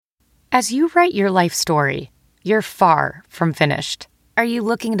As you write your life story, you're far from finished. Are you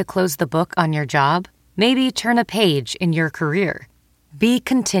looking to close the book on your job? Maybe turn a page in your career? Be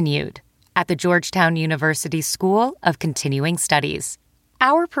continued at the Georgetown University School of Continuing Studies.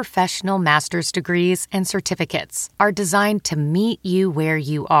 Our professional master's degrees and certificates are designed to meet you where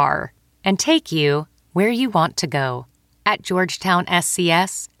you are and take you where you want to go. At Georgetown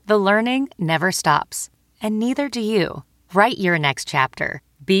SCS, the learning never stops, and neither do you. Write your next chapter.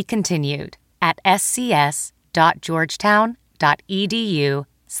 Be continued at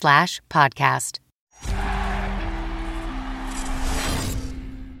scs.georgetown.edu/podcast.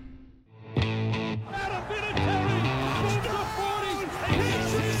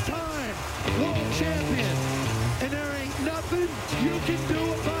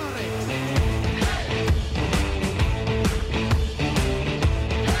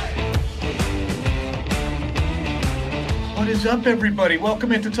 What is up, everybody?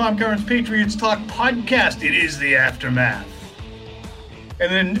 Welcome into Tom Curran's Patriots Talk podcast. It is the aftermath.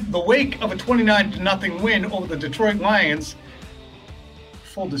 And in the wake of a 29-0 win over the Detroit Lions,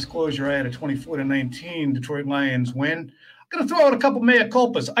 full disclosure, I had a 24-19 Detroit Lions win. I'm going to throw out a couple mea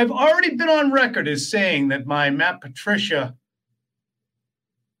culpas. I've already been on record as saying that my Matt Patricia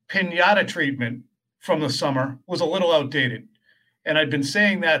pinata treatment from the summer was a little outdated. And I've been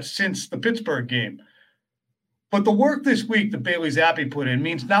saying that since the Pittsburgh game. But the work this week that Bailey Zappi put in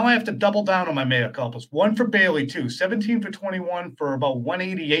means now I have to double down on my mea culpas. One for Bailey, too. 17 for 21 for about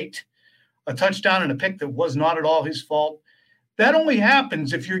 188. A touchdown and a pick that was not at all his fault. That only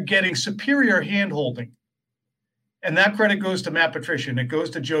happens if you're getting superior hand-holding. And that credit goes to Matt Patricia, and it goes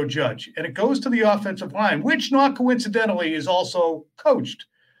to Joe Judge, and it goes to the offensive line, which not coincidentally is also coached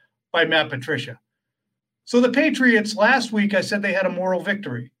by Matt Patricia. So the Patriots, last week I said they had a moral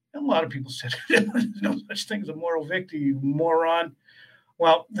victory. And a lot of people said, there's no such thing as a moral victory, you moron.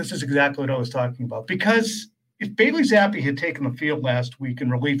 Well, this is exactly what I was talking about. Because if Bailey Zappi had taken the field last week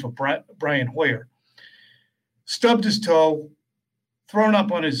in relief of Brian Hoyer, stubbed his toe, thrown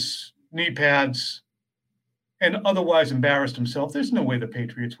up on his knee pads, and otherwise embarrassed himself, there's no way the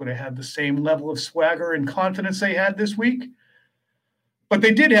Patriots would have had the same level of swagger and confidence they had this week. But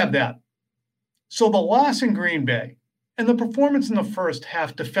they did have that. So the loss in Green Bay, and the performance in the first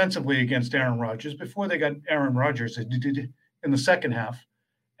half defensively against Aaron Rodgers, before they got Aaron Rodgers in the second half,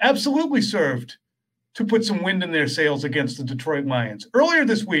 absolutely served to put some wind in their sails against the Detroit Lions. Earlier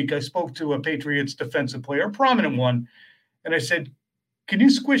this week, I spoke to a Patriots defensive player, a prominent one, and I said, can you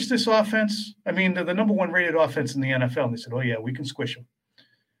squish this offense? I mean, they're the number one rated offense in the NFL. And they said, oh, yeah, we can squish them.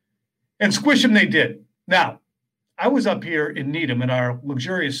 And squish them they did. Now, I was up here in Needham in our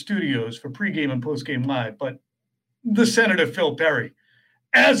luxurious studios for pregame and postgame live, but the Senator Phil Perry,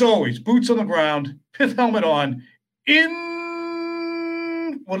 as always, boots on the ground, pith helmet on,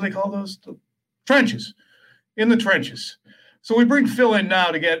 in, what do they call those? The trenches, in the trenches. So we bring Phil in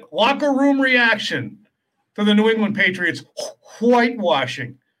now to get locker room reaction to the New England Patriots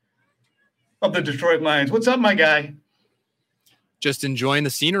whitewashing of the Detroit Lions. What's up, my guy? Just enjoying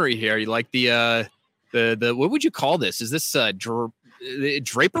the scenery here. You like the what would you call this? Is this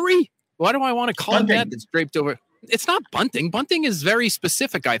drapery? Why do I want to call it that? It's draped over. It's not bunting. Bunting is very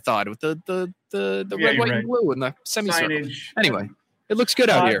specific, I thought, with the red, white, and blue and the semicircle. Anyway, it looks good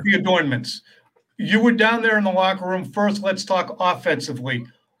out here. The adornments. You were down there in the locker room. First, let's talk offensively.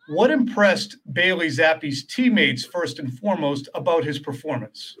 What impressed Bailey Zappi's teammates, first and foremost, about his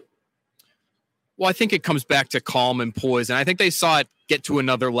performance? Well, I think it comes back to calm and poise, and I think they saw it get to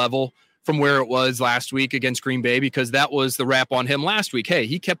another level from where it was last week against Green Bay, because that was the rap on him last week. Hey,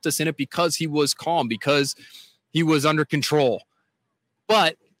 he kept us in it because he was calm, because he was under control.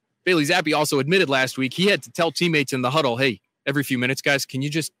 But Bailey Zappi also admitted last week he had to tell teammates in the huddle, hey, every few minutes, guys, can you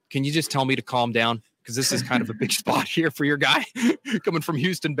just tell me to calm down? Because this is kind of a big spot here for your guy coming from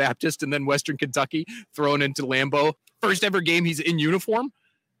Houston Baptist and then Western Kentucky, thrown into Lambeau. First ever game he's in uniform.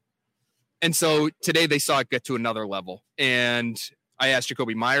 And so today they saw it get to another level. And I asked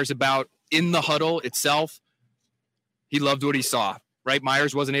Jakobi Meyers about in the huddle itself. He loved what he saw, right?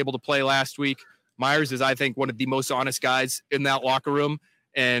 Meyers wasn't able to play last week. Meyers is, I think, one of the most honest guys in that locker room.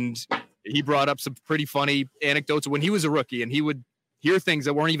 And he brought up some pretty funny anecdotes when he was a rookie, and he would hear things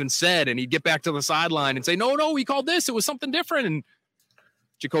that weren't even said, and he'd get back to the sideline and say, no, we called this. It was something different. And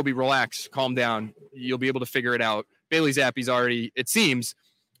Jakobi, relax, calm down. You'll be able to figure it out. Bailey Zappi's already, it seems,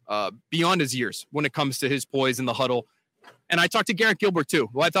 beyond his years when it comes to his poise in the huddle. And I talked to Garrett Gilbert, too,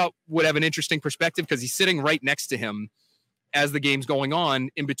 who I thought would have an interesting perspective because he's sitting right next to him as the game's going on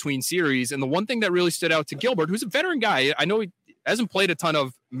in between series. And the one thing that really stood out to Gilbert, who's a veteran guy, I know he hasn't played a ton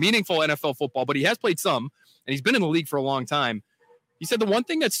of meaningful NFL football, but he has played some, and he's been in the league for a long time. He said the one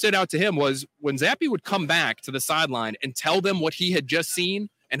thing that stood out to him was when Zappe would come back to the sideline and tell them what he had just seen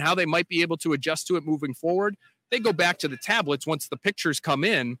and how they might be able to adjust to it moving forward, they go back to the tablets once the pictures come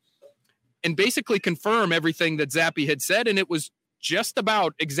in and basically confirm everything that Zappe had said. And it was just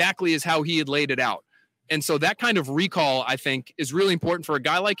about exactly as how he had laid it out. And so that kind of recall, I think, is really important for a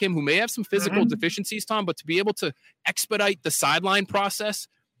guy like him who may have some physical deficiencies, Tom, but to be able to expedite the sideline process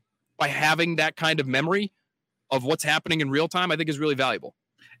by having that kind of memory of what's happening in real time, I think is really valuable.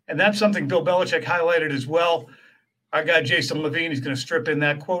 And that's something Bill Belichick highlighted as well. Our guy, Jason Levine, he's going to strip in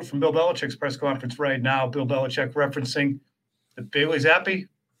that quote from Bill Belichick's press conference right now. Bill Belichick referencing that Bailey Zappe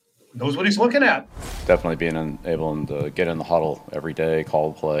knows what he's looking at. Definitely being able to get in the huddle every day,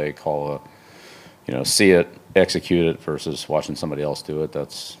 call the play, see it, execute it versus watching somebody else do it.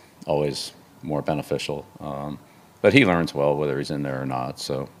 That's always more beneficial. But he learns well whether he's in there or not.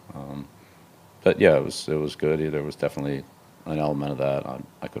 So, but yeah, it was good. There was definitely an element of that.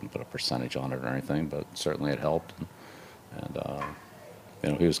 I couldn't put a percentage on it or anything, but certainly it helped.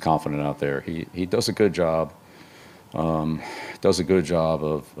 And he was confident out there. He does a good job. Does a good job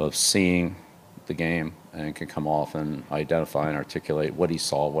of seeing the game and can come off and identify and articulate what he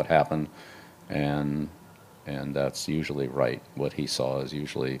saw, what happened, and that's usually right. What he saw is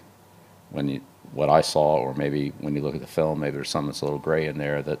usually what I saw, or maybe when you look at the film, maybe there's something that's a little gray in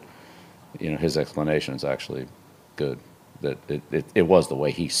there that, his explanation is actually good. That it was the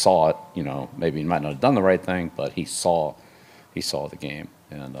way he saw it. Maybe he might not have done the right thing, but he saw the game,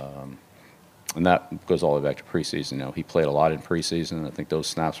 and that goes all the way back to preseason. He played a lot in preseason. I think those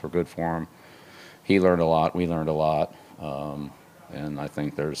snaps were good for him. He learned a lot. We learned a lot. And I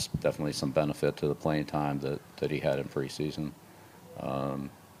think there's definitely some benefit to the playing time that he had in preseason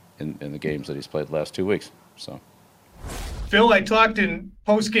in the games that he's played the last 2 weeks. So, Phil, I talked in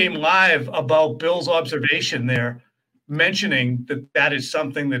post-game live about Bill's observation there, mentioning that is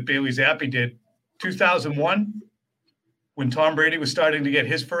something that Bailey Zappe did. 2001, when Tom Brady was starting to get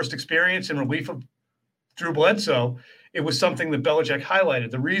his first experience in relief of Drew Bledsoe, it was something that Belichick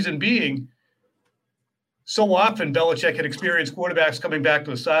highlighted. The reason being, so often Belichick had experienced quarterbacks coming back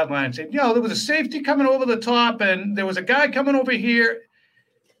to the sideline and saying, there was a safety coming over the top and there was a guy coming over here.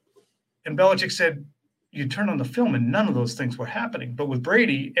 And Belichick said, you turn on the film and none of those things were happening. But with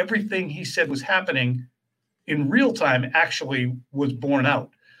Brady, everything he said was happening in real time actually was borne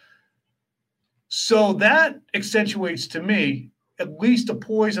out. So that accentuates to me at least a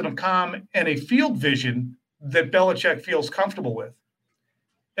poise and a calm and a field vision that Belichick feels comfortable with.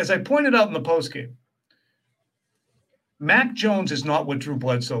 As I pointed out in the postgame, Mac Jones is not what Drew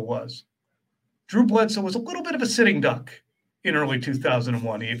Bledsoe was. Drew Bledsoe was a little bit of a sitting duck in early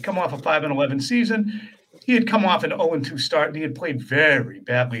 2001. He had come off a 5-11 season. He had come off an 0-2 start, and he had played very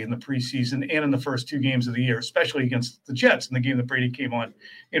badly in the preseason and in the first 2 games of the year, especially against the Jets in the game that Brady came on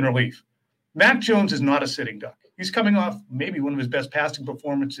in relief. Mac Jones is not a sitting duck. He's coming off maybe one of his best passing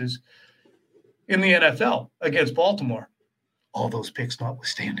performances in the NFL against Baltimore, all those picks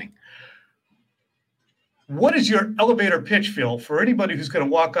notwithstanding. What is your elevator pitch, Phil, for anybody who's going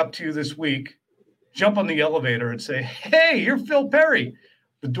to walk up to you this week, jump on the elevator and say, hey, you're Phil Perry.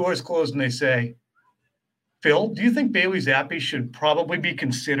 The door's closed and they say, Phil, do you think Bailey Zappe should probably be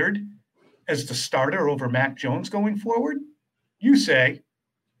considered as the starter over Mac Jones going forward? You say.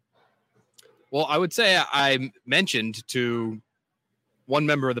 Well, I would say I mentioned to one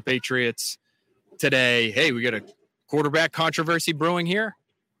member of the Patriots today, hey, we got a quarterback controversy brewing here.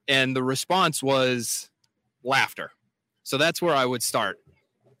 And the response was laughter. So that's where I would start,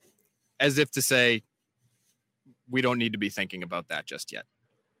 as if to say, we don't need to be thinking about that just yet.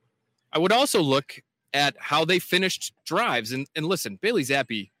 I would also look at how they finished drives. And listen, Bailey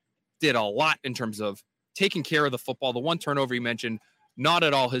Zappe did a lot in terms of taking care of the football. The one turnover you mentioned, not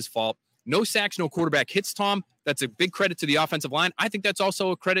at all his fault. No sacks, no quarterback hits, Tom. That's a big credit to the offensive line. I think that's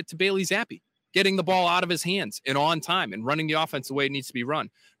also a credit to Bailey Zappe, getting the ball out of his hands and on time and running the offense the way it needs to be run.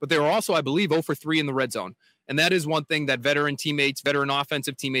 But they were also, I believe, 0 for 3 in the red zone. And that is one thing that veteran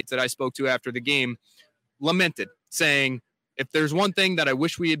offensive teammates that I spoke to after the game lamented, saying, if there's one thing that I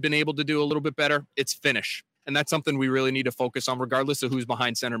wish we had been able to do a little bit better, it's finish. And that's something we really need to focus on, regardless of who's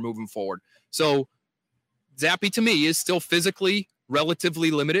behind center moving forward. So Zappe, to me, is still physically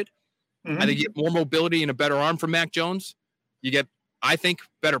relatively limited. I think you get more mobility and a better arm from Mac Jones. You get, I think,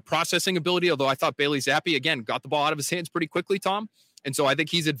 better processing ability, although I thought Bailey Zappe, again, got the ball out of his hands pretty quickly, Tom. And so I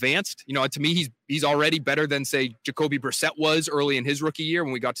think he's advanced. To me, he's already better than, say, Jacoby Brissett was early in his rookie year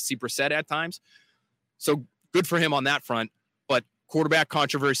when we got to see Brissett at times. So good for him on that front. But quarterback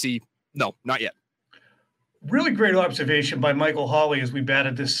controversy, no, not yet. Really great observation by Michael Hawley as we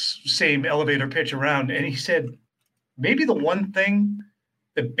batted this same elevator pitch around. And he said, maybe the one thing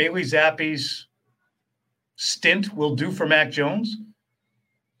that Bailey Zappe's stint will do for Mac Jones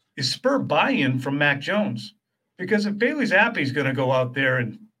is spur buy-in from Mac Jones. Because if Bailey Zappe is going to go out there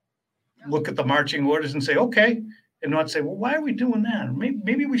and look at the marching orders and say, okay, and not say, well, why are we doing that? Or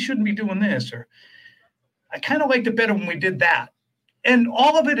maybe we shouldn't be doing this. Or I kind of liked it better when we did that. And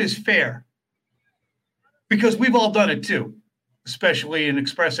all of it is fair because we've all done it too, especially in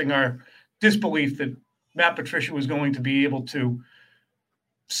expressing our disbelief that Matt Patricia was going to be able to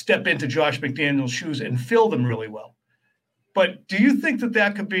step into Josh McDaniel's shoes and fill them really well. But do you think that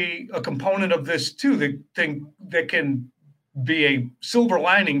that could be a component of this too, that can be a silver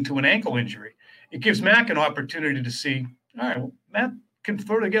lining to an ankle injury? It gives Mac an opportunity to see, all right, well, Matt can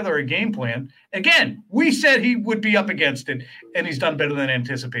throw together a game plan. Again, we said he would be up against it, and he's done better than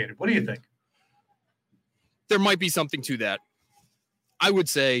anticipated. What do you think? There might be something to that. I would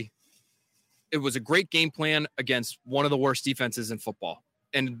say it was a great game plan against one of the worst defenses in football.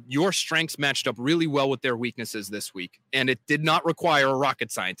 And your strengths matched up really well with their weaknesses this week. And it did not require a rocket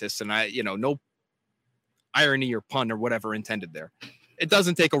scientist. And no irony or pun or whatever intended there. It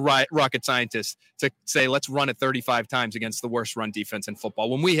doesn't take a rocket scientist to say, let's run it 35 times against the worst run defense in football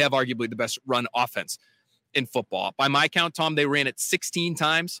when we have arguably the best run offense in football. By my count, Tom, they ran it 16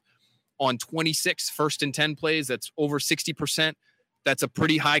 times on 26 first and 10 plays. That's over 60%. That's a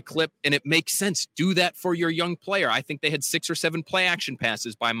pretty high clip, and it makes sense. Do that for your young player. I think they had 6 or 7 play action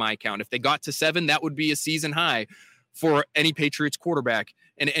passes by my count. If they got to 7, that would be a season high for any Patriots quarterback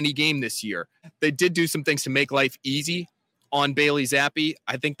in any game this year. They did do some things to make life easy on Bailey Zappe.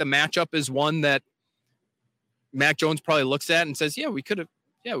 I think the matchup is one that Mac Jones probably looks at and says, yeah, we could have.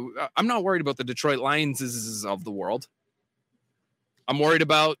 Yeah, I'm not worried about the Detroit Lions of the world. I'm worried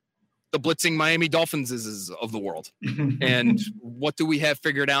about the blitzing Miami Dolphins of the world. And what do we have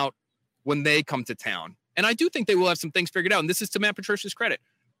figured out when they come to town? And I do think they will have some things figured out. And this is to Matt Patricia's credit.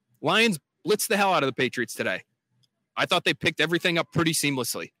 Lions blitzed the hell out of the Patriots today. I thought they picked everything up pretty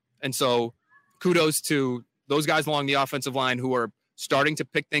seamlessly. And so kudos to those guys along the offensive line who are starting to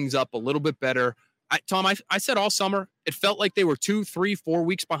pick things up a little bit better. Tom, I said all summer, it felt like they were 2, 3, 4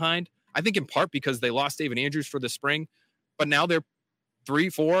 weeks behind. I think in part because they lost David Andrews for the spring, but now they're 3,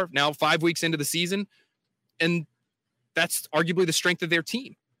 4, now 5 weeks into the season. And that's arguably the strength of their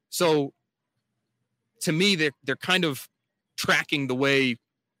team. So to me, they're kind of tracking the way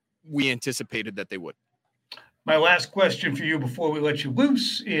we anticipated that they would. My last question for you before we let you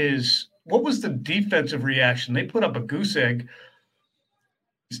loose is, what was the defensive reaction? They put up a goose egg,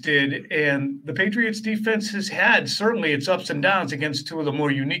 and the Patriots defense has had certainly its ups and downs against two of the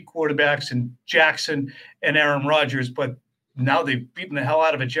more unique quarterbacks in Jackson and Aaron Rodgers, but now they've beaten the hell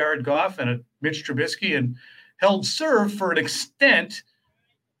out of a Jared Goff and a Mitch Trubisky and held serve for an extent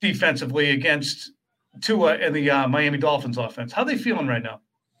defensively against Tua and the Miami Dolphins offense. How are they feeling right now?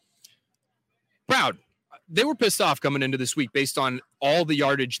 Proud. They were pissed off coming into this week based on all the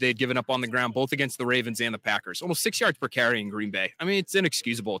yardage they had given up on the ground, both against the Ravens and the Packers. Almost 6 yards per carry in Green Bay. I mean, it's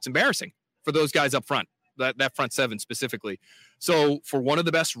inexcusable. It's embarrassing for those guys up front, that front seven specifically. So for one of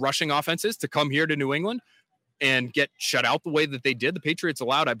the best rushing offenses to come here to New England and get shut out the way that they did, the Patriots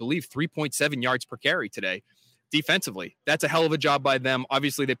allowed, I believe, 3.7 yards per carry today. Defensively, that's a hell of a job by them.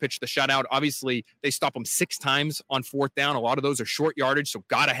 Obviously, they pitched the shutout. Obviously, they stop them 6 times on 4th down. A lot of those are short yardage, so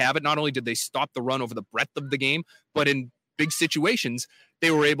got to have it. Not only did they stop the run over the breadth of the game, but in big situations, they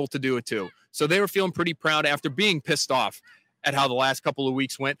were able to do it too. So they were feeling pretty proud after being pissed off at how the last couple of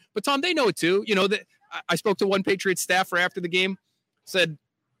weeks went. But, Tom, they know it too. You know, that I spoke to one Patriots staffer after the game, said,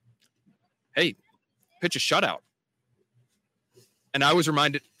 hey, pitch a shutout. And I was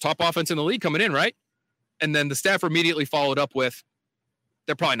reminded, top offense in the league coming in, right? And then the staffer immediately followed up with,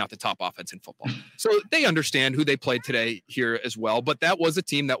 they're probably not the top offense in football. So they understand who they played today here as well. But that was a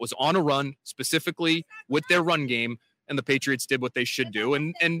team that was on a run, specifically with their run game, and the Patriots did what they should do.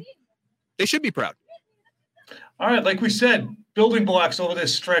 And they should be proud. All right, like we said, building blocks over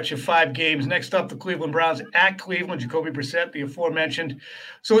this stretch of 5 games. Next up, the Cleveland Browns at Cleveland, Jacoby Brissett, the aforementioned.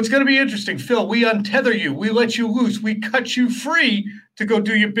 So it's going to be interesting. Phil, we untether you. We let you loose. We cut you free to go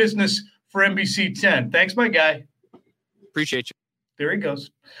do your business for NBC 10. Thanks, my guy. Appreciate you. There he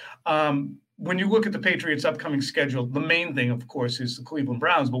goes. When you look at the Patriots' upcoming schedule, the main thing, of course, is the Cleveland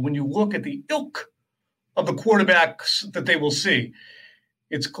Browns. But when you look at the ilk of the quarterbacks that they will see,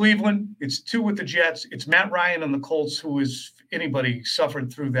 it's Cleveland, it's 2 with the Jets, it's Matt Ryan and the Colts, who is anybody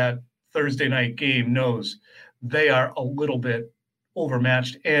suffered through that Thursday night game knows they are a little bit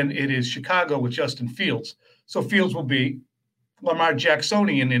overmatched. And it is Chicago with Justin Fields. So Fields will be Lamar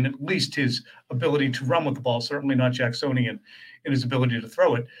Jacksonian in at least his ability to run with the ball, certainly not Jacksonian in his ability to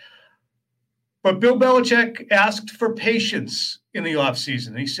throw it. But Bill Belichick asked for patience in the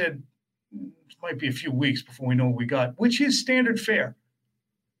offseason. He said, it might be a few weeks before we know what we got, which is standard fare.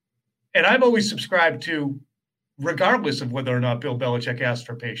 And I've always subscribed to, regardless of whether or not Bill Belichick asked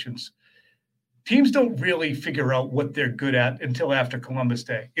for patience, teams don't really figure out what they're good at until after Columbus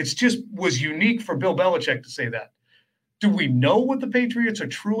Day. It's just was unique for Bill Belichick to say that. Do we know what the Patriots are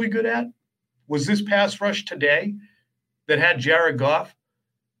truly good at? Was this pass rush today that had Jared Goff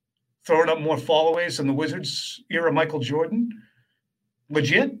throwing up more fallaways than the Wizards era Michael Jordan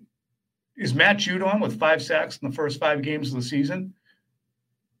legit? Is Matt Judon with 5 sacks in the first 5 games of the season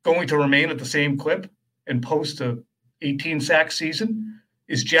going to remain at the same clip and post a 18-sack season?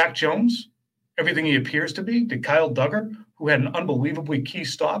 Is Jack Jones everything he appears to be? Did Kyle Duggar, who had an unbelievably key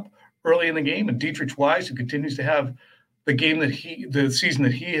stop early in the game, and Dietrich Wise, who continues to have the season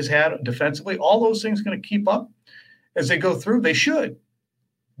that he has had defensively, all those things going to keep up as they go through? They should.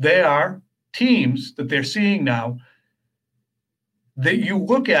 They are teams that they're seeing now that you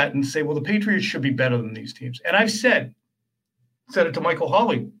look at and say, well, the Patriots should be better than these teams. And I've said it to Michael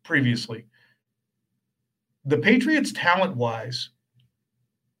Hawley previously. The Patriots, talent-wise,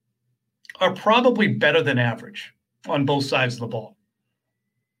 are probably better than average on both sides of the ball.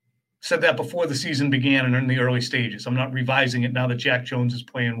 Said that before the season began and in the early stages. I'm not revising it now that Jack Jones is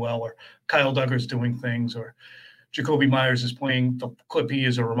playing well, or Kyle Duggar's doing things, or Jacoby Myers is playing the clip he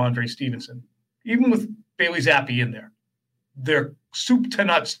is, or Ramondre Stevenson. Even with Bailey Zappi in there, their soup to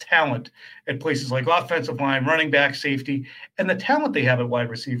nuts talent at places like offensive line, running back, safety, and the talent they have at wide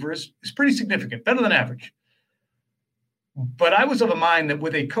receiver is pretty significant, better than average. But I was of a mind that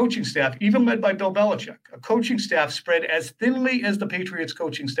with a coaching staff, even led by Bill Belichick, a coaching staff spread as thinly as the Patriots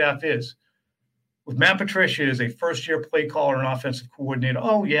coaching staff is, with Matt Patricia as a first-year play caller and offensive coordinator.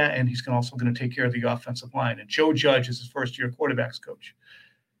 Oh, yeah, and he's also going to take care of the offensive line. And Joe Judge is his first-year quarterbacks coach.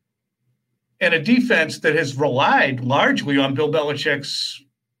 And a defense that has relied largely on Bill Belichick's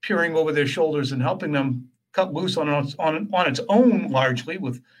peering over their shoulders and helping them cut loose on its own largely,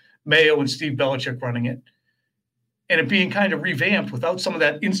 with Mayo and Steve Belichick running it, and it being kind of revamped without some of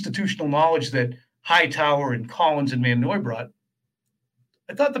that institutional knowledge that Hightower and Collins and Van Noy brought.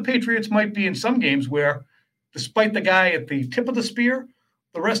 I thought the Patriots might be in some games where, despite the guy at the tip of the spear,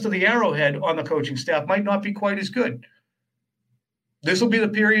 the rest of the arrowhead on the coaching staff might not be quite as good. This will be the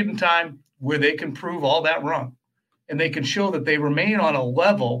period in time where they can prove all that wrong, and they can show that they remain on a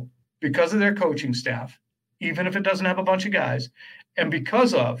level because of their coaching staff, even if it doesn't have a bunch of guys, and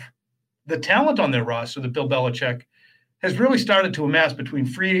because of the talent on their roster that Bill Belichick has really started to amass between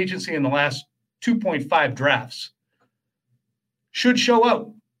free agency and the last 2.5 drafts. Should show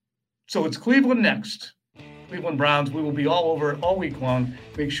out. So it's Cleveland next. Cleveland Browns. We will be all over it all week long.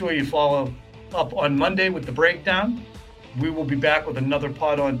 Make sure you follow up on Monday with the breakdown. We will be back with another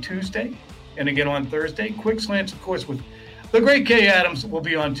pod on Tuesday and again on Thursday. Quick Slants, of course, with the great Kay Adams will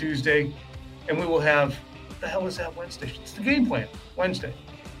be on Tuesday. And we will have, what the hell is that Wednesday? It's the game plan. Wednesday.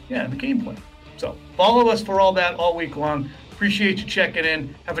 Yeah, the game plan. So follow us for all that all week long. Appreciate you checking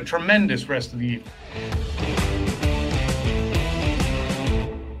in. Have a tremendous rest of the evening.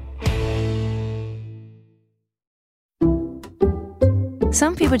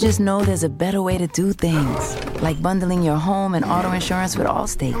 Some people just know there's a better way to do things, like bundling your home and auto insurance with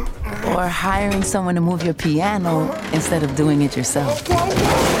Allstate, or hiring someone to move your piano instead of doing it yourself.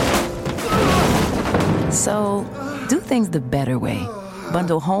 So do things the better way.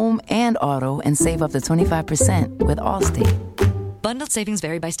 Bundle home and auto and save up to 25% with Allstate. Bundled savings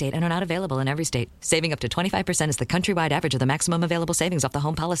vary by state and are not available in every state. Saving up to 25% is the countrywide average of the maximum available savings off the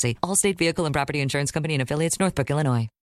home policy. Allstate Vehicle and Property Insurance Company and affiliates, Northbrook, Illinois.